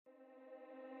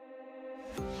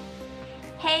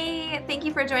Hey, thank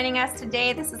you for joining us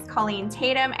today. This is Colleen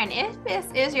Tatum, and if this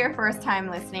is your first time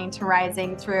listening to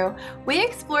Rising Through, we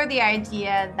explore the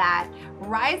idea that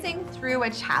rising through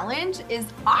a challenge is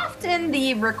often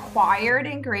the required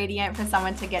ingredient for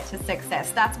someone to get to success.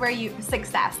 That's where you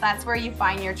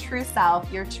find your true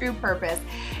self, your true purpose.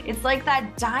 It's like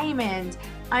that diamond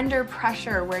under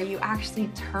pressure where you actually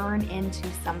turn into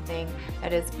something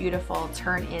that is beautiful,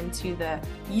 turn into the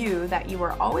you that you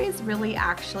were always really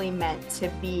actually meant to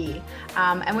be.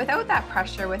 And without that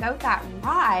pressure, without that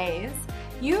rise,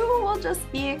 you will just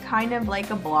be kind of like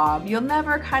a blob. You'll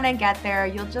never kind of get there.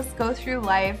 You'll just go through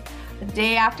life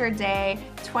day after day.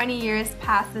 20 years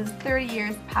passes, 30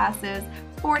 years passes,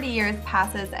 40 years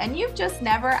passes, and you've just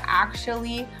never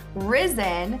actually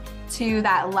risen to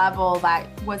that level that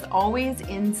was always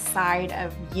inside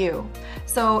of you.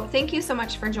 So thank you so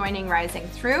much for joining Rising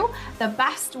Through. The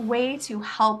best way to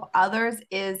help others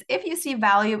is if you see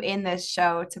value in this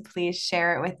show to please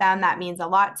share it with them. That means a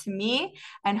lot to me,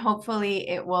 and hopefully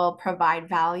it will provide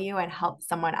value and help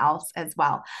someone else as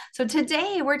well. So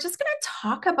today we're just going to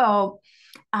talk about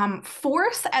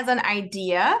force as an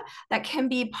idea that can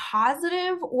be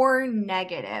positive or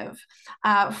negative.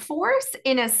 Force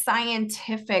in a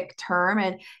scientific term,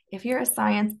 and if you're a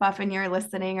science buff and you're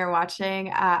listening or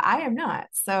watching, I am not.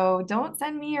 So don't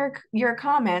send me your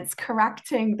comments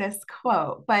correcting this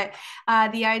quote. But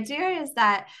the idea is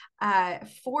that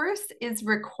force is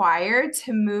required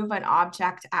to move an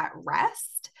object at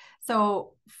rest.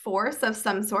 So force of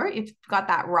some sort, you've got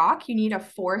that rock, you need a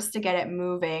force to get it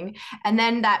moving. And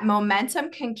then that momentum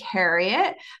can carry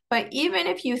it. But even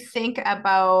if you think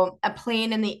about a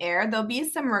plane in the air, there'll be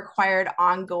some required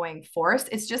ongoing force.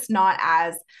 It's just not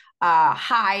as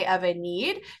high of a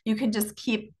need. You can just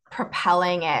keep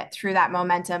propelling it through that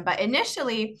momentum. But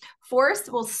initially, force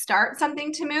will start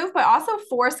something to move, but also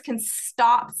force can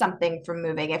stop something from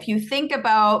moving. If you think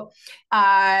about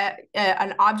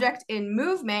an object in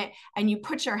movement and you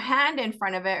put your hand in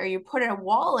front of it or you put a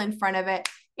wall in front of it,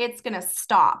 it's going to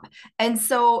stop. And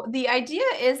so the idea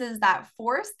is that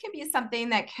force can be something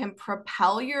that can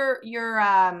propel your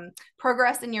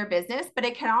progress in your business, but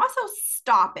it can also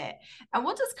stop it. And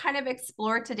we'll just kind of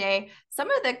explore today some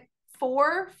of the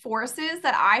 4 forces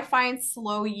that I find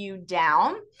slow you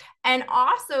down, and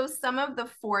also some of the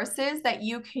forces that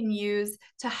you can use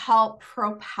to help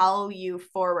propel you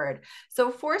forward.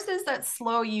 So forces that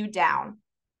slow you down.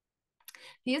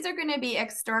 These are going to be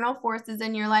external forces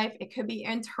in your life. It could be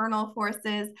internal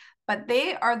forces, but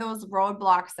they are those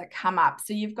roadblocks that come up.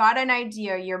 So you've got an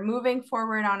idea, you're moving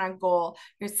forward on a goal,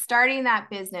 you're starting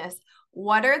that business.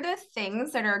 What are the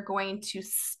things that are going to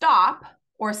stop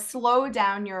or slow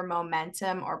down your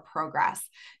momentum or progress?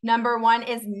 Number 1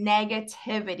 is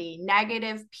negativity,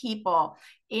 negative people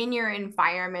in your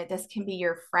environment. This can be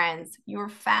your friends, your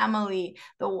family,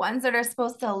 the ones that are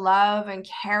supposed to love and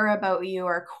care about you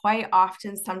are quite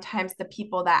often sometimes the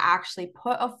people that actually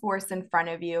put a force in front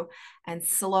of you and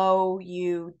slow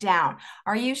you down.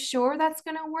 Are you sure that's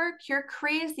going to work? You're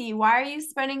crazy. Why are you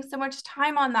spending so much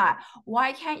time on that?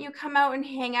 Why can't you come out and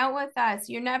hang out with us?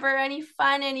 You're never any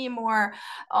fun anymore.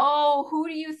 Oh, who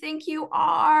do you think you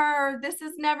are? This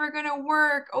is never going to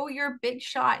work. Oh, you're a big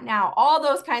shot now. All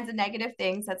those kinds of negative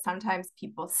things that sometimes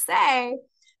people say.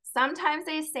 Sometimes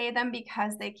they say them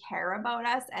because they care about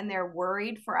us and they're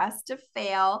worried for us to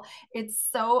fail. It's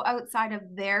so outside of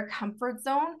their comfort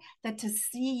zone that to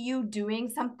see you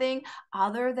doing something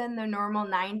other than the normal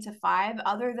 9 to 5,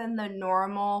 other than the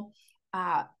normal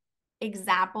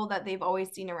example that they've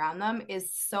always seen around them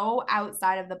is so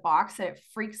outside of the box that it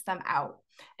freaks them out.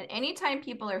 And anytime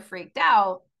people are freaked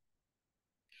out,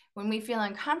 when we feel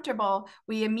uncomfortable,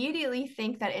 we immediately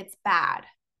think that it's bad.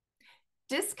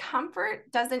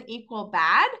 Discomfort doesn't equal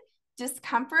bad.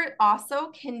 Discomfort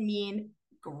also can mean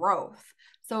growth.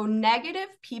 So negative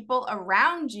people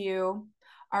around you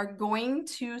are going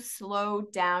to slow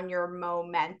down your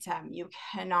momentum. You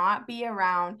cannot be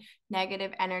around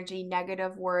negative energy,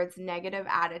 negative words, negative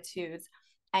attitudes,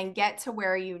 and get to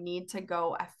where you need to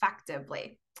go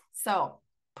effectively. So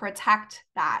protect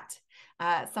that.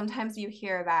 Sometimes you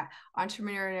hear that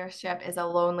entrepreneurship is a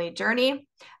lonely journey.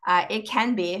 It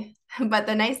can be, but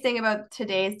the nice thing about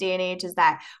today's day and age is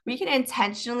that we can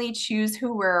intentionally choose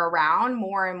who we're around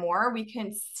more and more. We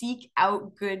can seek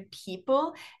out good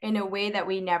people in a way that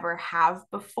we never have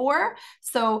before.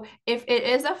 So if it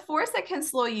is a force that can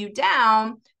slow you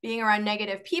down, being around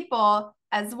negative people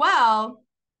as well,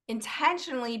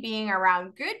 intentionally being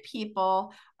around good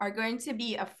people are going to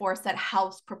be a force that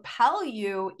helps propel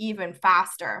you even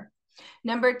faster.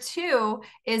 Number 2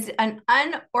 is an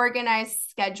unorganized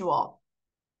schedule.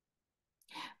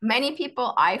 Many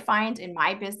people I find in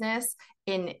my business,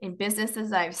 in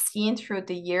businesses I've seen through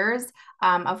the years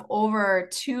of over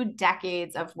 2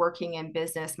 decades of working in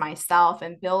business myself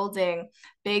and building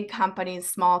big companies,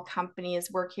 small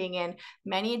companies, working in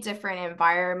many different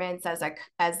environments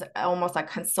as almost a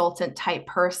consultant type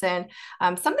person.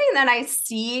 Something that I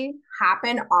see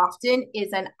happen often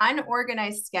is an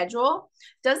unorganized schedule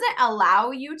doesn't allow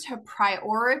you to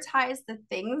prioritize the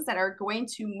things that are going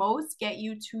to most get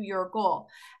you to your goal.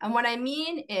 And what I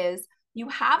mean is you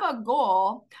have a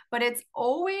goal, but it's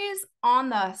always on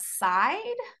the side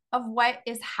of what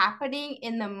is happening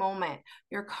in the moment.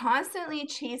 You're constantly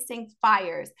chasing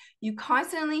fires. You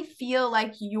constantly feel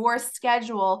like your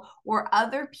schedule or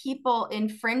other people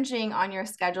infringing on your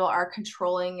schedule are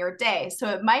controlling your day. So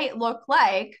it might look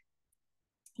like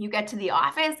you get to the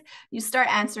office, you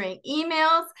start answering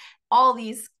emails, all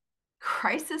these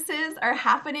crises are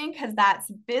happening because that's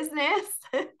business,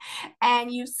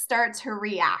 and you start to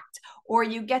react. Or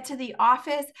you get to the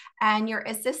office and your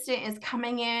assistant is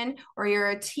coming in, or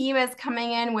your team is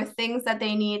coming in with things that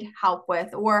they need help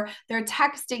with, or they're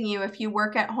texting you if you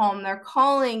work at home, they're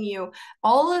calling you.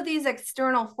 All of these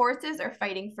external forces are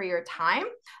fighting for your time.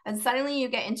 And suddenly you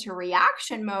get into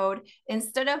reaction mode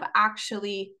instead of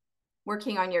actually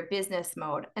working on your business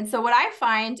mode. And so what I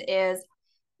find is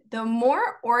the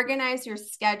more organized your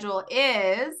schedule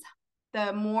is,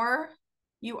 the more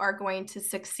you are going to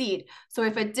succeed. So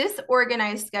if a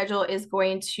disorganized schedule is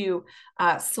going to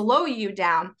slow you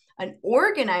down, an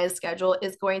organized schedule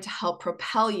is going to help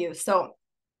propel you. So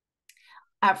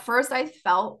at first I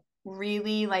felt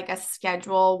really like a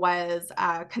schedule was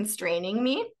constraining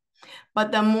me.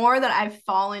 But the more that I've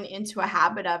fallen into a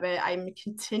habit of it, I'm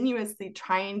continuously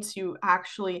trying to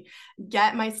actually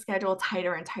get my schedule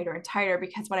tighter and tighter and tighter,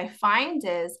 because what I find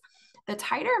is the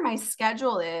tighter my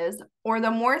schedule is, or the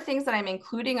more things that I'm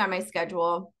including on my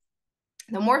schedule,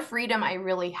 the more freedom I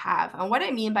really have. And what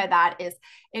I mean by that is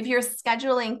if you're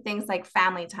scheduling things like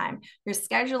family time, you're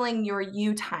scheduling your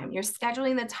you time, you're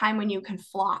scheduling the time when you can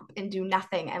flop and do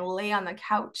nothing and lay on the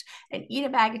couch and eat a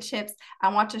bag of chips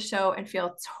and watch a show and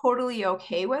feel totally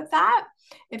okay with that.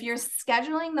 If you're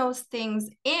scheduling those things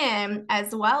in,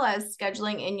 as well as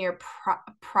scheduling in your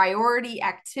priority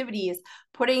activities,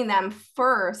 putting them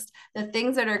first, the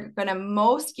things that are going to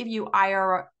most give you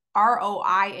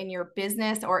ROI in your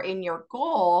business or in your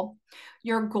goal,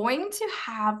 you're going to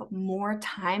have more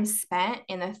time spent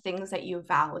in the things that you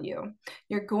value.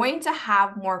 You're going to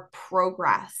have more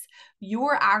progress.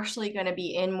 You're actually going to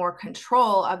be in more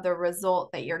control of the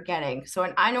result that you're getting. So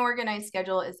an unorganized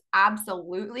schedule is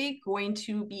absolutely going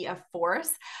to be a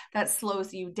force that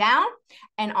slows you down.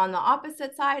 And on the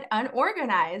opposite side,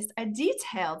 unorganized, a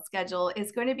detailed schedule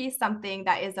is going to be something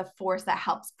that is a force that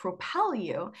helps propel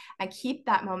you and keep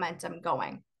that momentum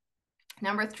going.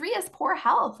 Number 3 is poor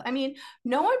health. I mean,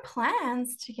 no one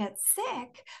plans to get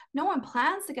sick. No one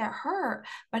plans to get hurt,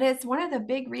 but it's one of the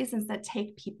big reasons that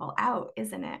take people out,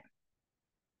 isn't it?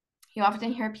 You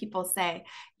often hear people say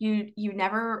you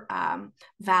never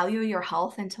value your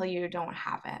health until you don't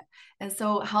have it. And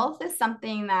so health is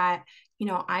something that, you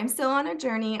know, I'm still on a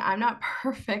journey. I'm not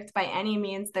perfect by any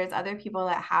means. There's other people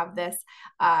that have this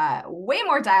way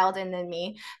more dialed in than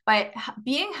me. But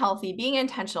being healthy, being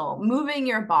intentional, moving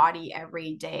your body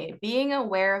every day, being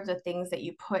aware of the things that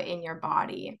you put in your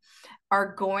body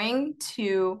are going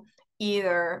to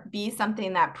either be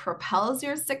something that propels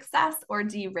your success or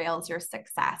derails your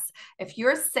success. If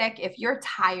you're sick, if you're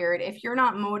tired, if you're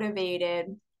not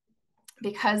motivated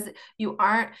because you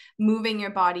aren't moving your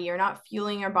body, you're not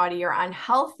fueling your body, you're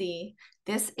unhealthy,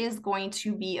 this is going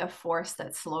to be a force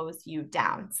that slows you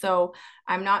down. So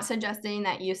I'm not suggesting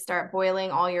that you start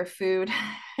boiling all your food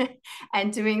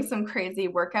and doing some crazy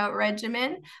workout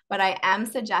regimen, but I am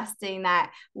suggesting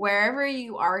that wherever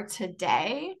you are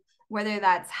today, whether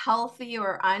that's healthy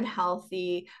or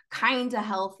unhealthy, kind of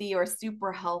healthy or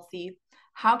super healthy,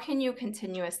 how can you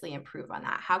continuously improve on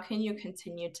that? How can you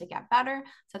continue to get better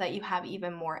so that you have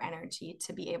even more energy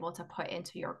to be able to put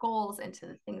into your goals, into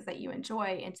the things that you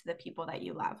enjoy, into the people that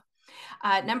you love?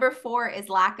 Number 4 is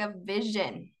lack of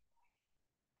vision.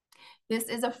 This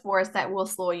is a force that will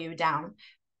slow you down.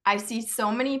 I see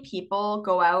so many people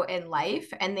go out in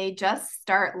life and they just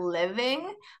start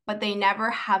living, but they never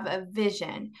have a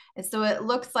vision. And so it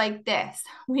looks like this.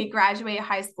 We graduate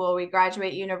high school, we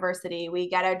graduate university, we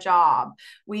get a job,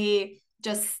 we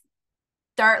just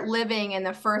start living in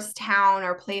the first town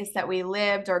or place that we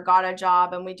lived or got a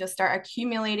job, and we just start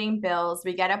accumulating bills.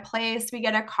 We get a place, we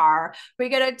get a car, we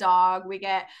get a dog, we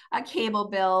get a cable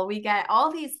bill, we get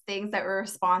all these things that we're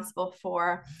responsible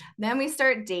for. Then we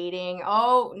start dating.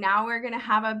 Oh, now we're going to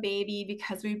have a baby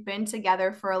because we've been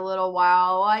together for a little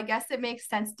while. Well, I guess it makes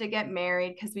sense to get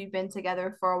married because we've been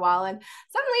together for a while. And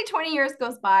suddenly 20 years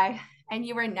goes by and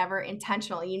you were never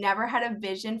intentional. You never had a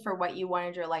vision for what you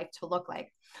wanted your life to look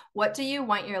like. What do you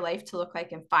want your life to look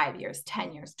like in 5 years,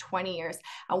 10 years, 20 years?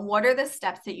 And what are the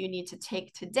steps that you need to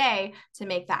take today to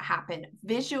make that happen?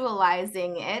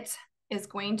 Visualizing it is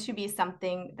going to be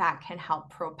something that can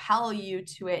help propel you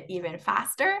to it even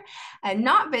faster. And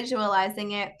not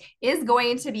visualizing it is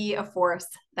going to be a force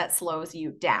that slows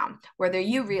you down, whether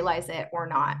you realize it or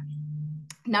not.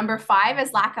 Number 5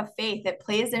 is lack of faith. It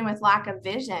plays in with lack of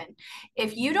vision.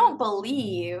 If you don't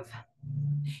believe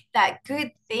that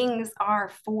good things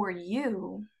are for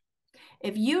you,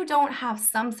 if you don't have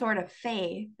some sort of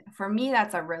faith, for me,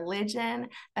 that's a religion,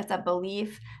 that's a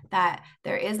belief that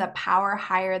there is a power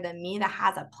higher than me that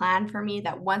has a plan for me,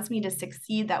 that wants me to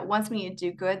succeed, that wants me to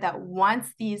do good, that wants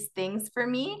these things for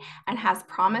me and has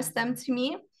promised them to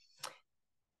me.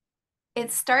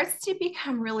 It starts to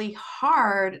become really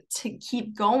hard to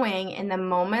keep going in the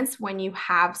moments when you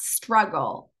have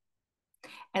struggle.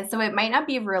 And so it might not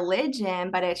be religion,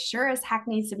 but it sure as heck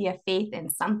needs to be a faith in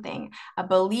something, a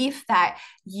belief that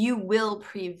you will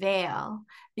prevail,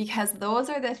 because those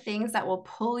are the things that will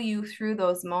pull you through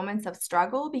those moments of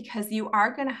struggle, because you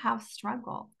are going to have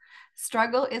struggle.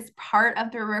 Struggle is part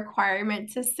of the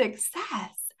requirement to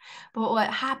success. But what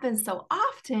happens so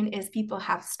often is people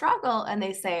have struggle and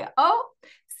they say, oh,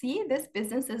 see, this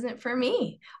business isn't for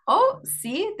me. Oh,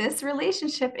 see, this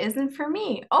relationship isn't for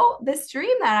me. Oh, this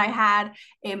dream that I had,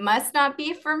 it must not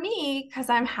be for me because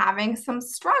I'm having some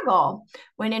struggle.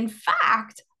 When in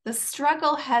fact, the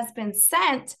struggle has been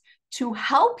sent to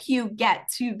help you get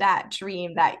to that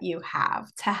dream that you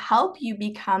have, to help you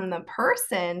become the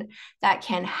person that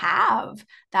can have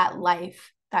that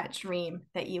life, that dream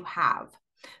that you have.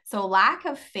 So lack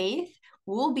of faith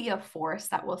will be a force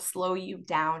that will slow you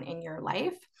down in your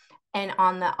life. And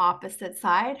on the opposite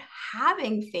side,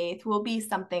 having faith will be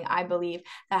something I believe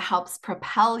that helps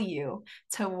propel you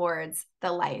towards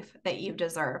the life that you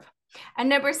deserve. And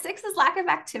number 6 is lack of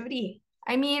activity.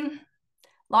 I mean,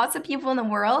 lots of people in the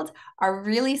world are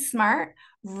really smart,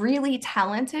 really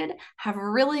talented, have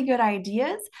really good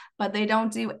ideas, but they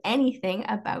don't do anything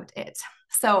about it.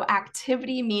 So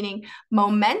activity, meaning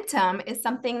momentum, is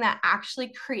something that actually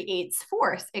creates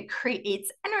force. It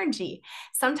creates energy.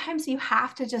 Sometimes you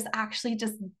have to just actually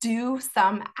just do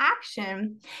some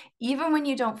action, even when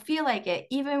you don't feel like it,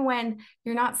 even when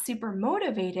you're not super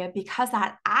motivated, because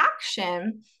that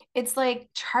action, it's like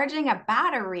charging a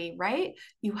battery, right?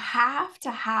 You have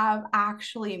to have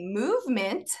actually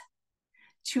movement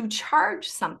to charge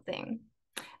something.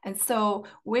 And so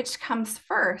which comes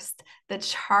first, the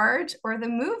charge or the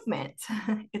movement?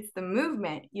 It's the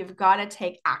movement. You've got to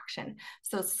take action.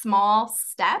 So small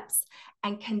steps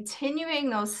and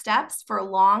continuing those steps for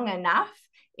long enough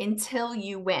until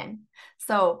you win.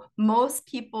 So most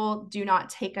people do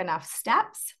not take enough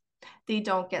steps. They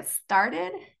don't get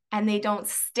started and they don't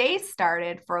stay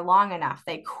started for long enough.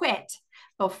 They quit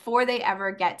before they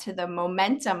ever get to the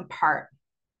momentum part.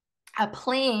 A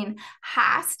plane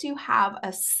has to have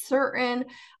a certain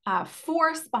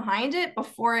force behind it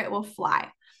before it will fly.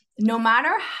 No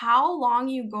matter how long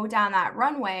you go down that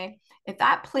runway, if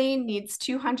that plane needs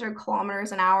 200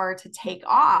 kilometers an hour to take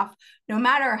off, no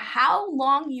matter how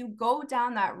long you go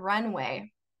down that runway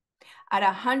at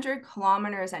 100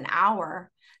 kilometers an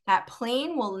hour, that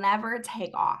plane will never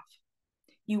take off.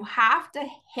 You have to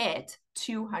hit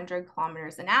 200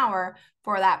 kilometers an hour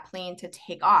for that plane to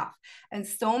take off. And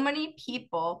so many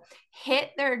people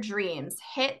hit their dreams,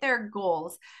 hit their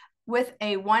goals with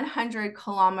a 100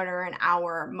 kilometer an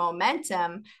hour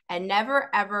momentum and never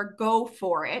ever go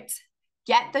for it,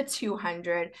 get the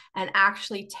 200 and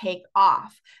actually take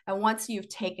off. And once you've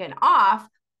taken off,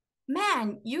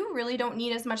 man, you really don't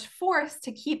need as much force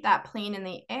to keep that plane in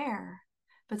the air.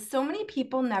 But so many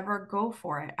people never go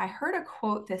for it. I heard a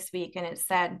quote this week and it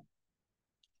said,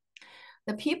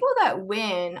 the people that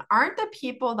win aren't the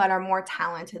people that are more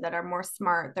talented, that are more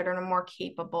smart, that are more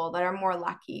capable, that are more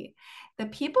lucky. The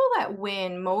people that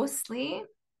win mostly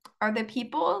are the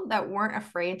people that weren't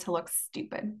afraid to look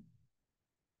stupid.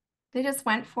 They just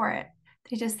went for it.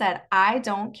 They just said, I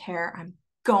don't care. I'm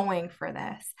going for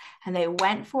this. And they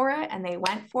went for it and they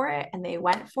went for it and they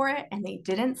went for it and they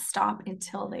didn't stop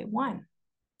until they won.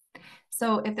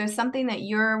 So if there's something that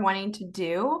you're wanting to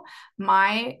do,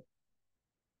 my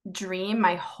dream,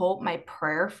 my hope, my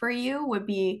prayer for you would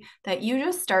be that you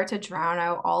just start to drown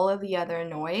out all of the other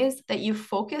noise, that you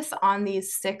focus on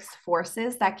these 6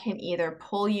 forces that can either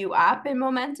pull you up in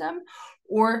momentum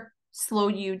or slow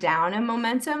you down in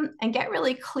momentum, and get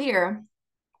really clear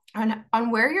on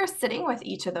where you're sitting with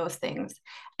each of those things,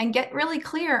 and get really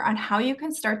clear on how you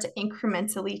can start to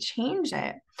incrementally change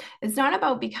it. It's not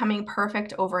about becoming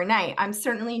perfect overnight. I'm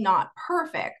certainly not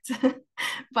perfect, but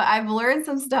I've learned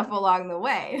some stuff along the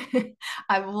way.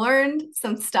 I've learned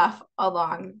some stuff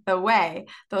along the way.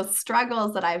 Those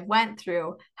struggles that I've went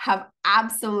through have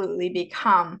absolutely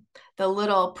become the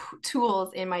little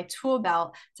tools in my tool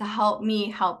belt to help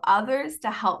me help others, to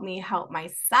help me help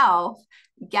myself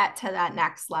get to that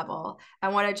next level.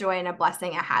 And what a joy and a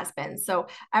blessing it has been. So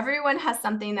everyone has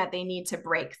something that they need to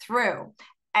break through.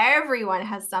 Everyone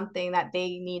has something that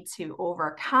they need to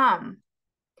overcome.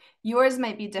 Yours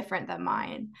might be different than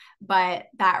mine, but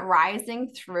that rising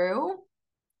through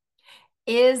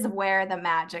is where the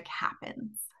magic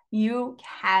happens. You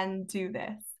can do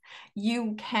this.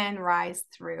 You can rise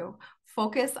through.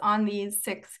 Focus on these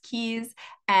 6 keys,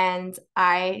 and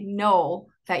I know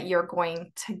that you're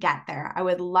going to get there. I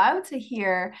would love to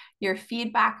hear your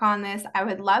feedback on this. I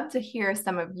would love to hear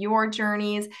some of your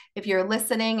journeys. If you're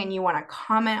listening and you want to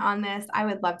comment on this, I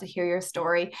would love to hear your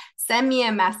story. Send me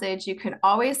a message. You can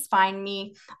always find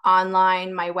me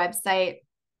online. My website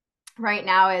right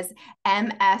now is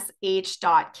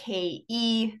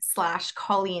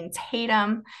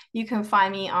msha.ke.colleentatum. You can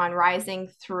find me on Rising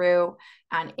Through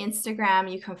on Instagram.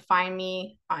 You can find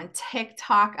me on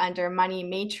TikTok under Money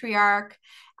Matriarch.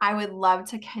 I would love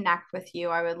to connect with you.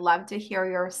 I would love to hear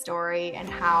your story and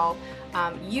how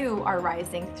you are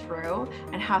rising through,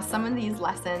 and how some of these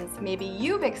lessons maybe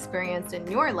you've experienced in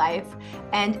your life.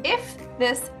 And if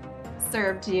this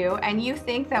served you and you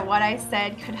think that what I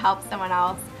said could help someone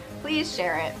else, please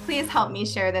share it. Please help me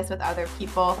share this with other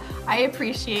people. I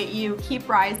appreciate you. Keep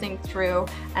rising through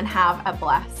and have a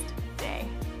blessed day.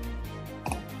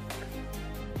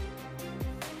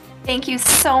 Thank you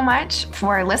so much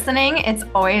for listening. It's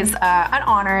always an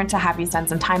honor to have you spend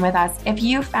some time with us. If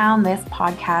you found this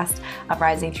podcast of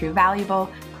Rising Through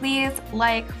valuable, please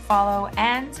like, follow,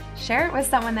 and share it with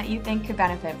someone that you think could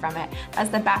benefit from it.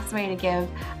 That's the best way to give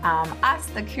us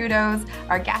the kudos,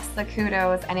 our guests the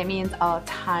kudos, and it means a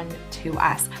ton to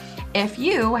us. If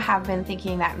you have been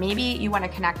thinking that maybe you want to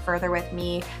connect further with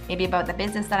me, maybe about the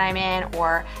business that I'm in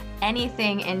or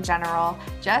anything in general,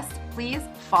 just please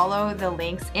follow the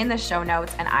links in the show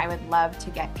notes, and I would love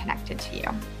to get connected to you.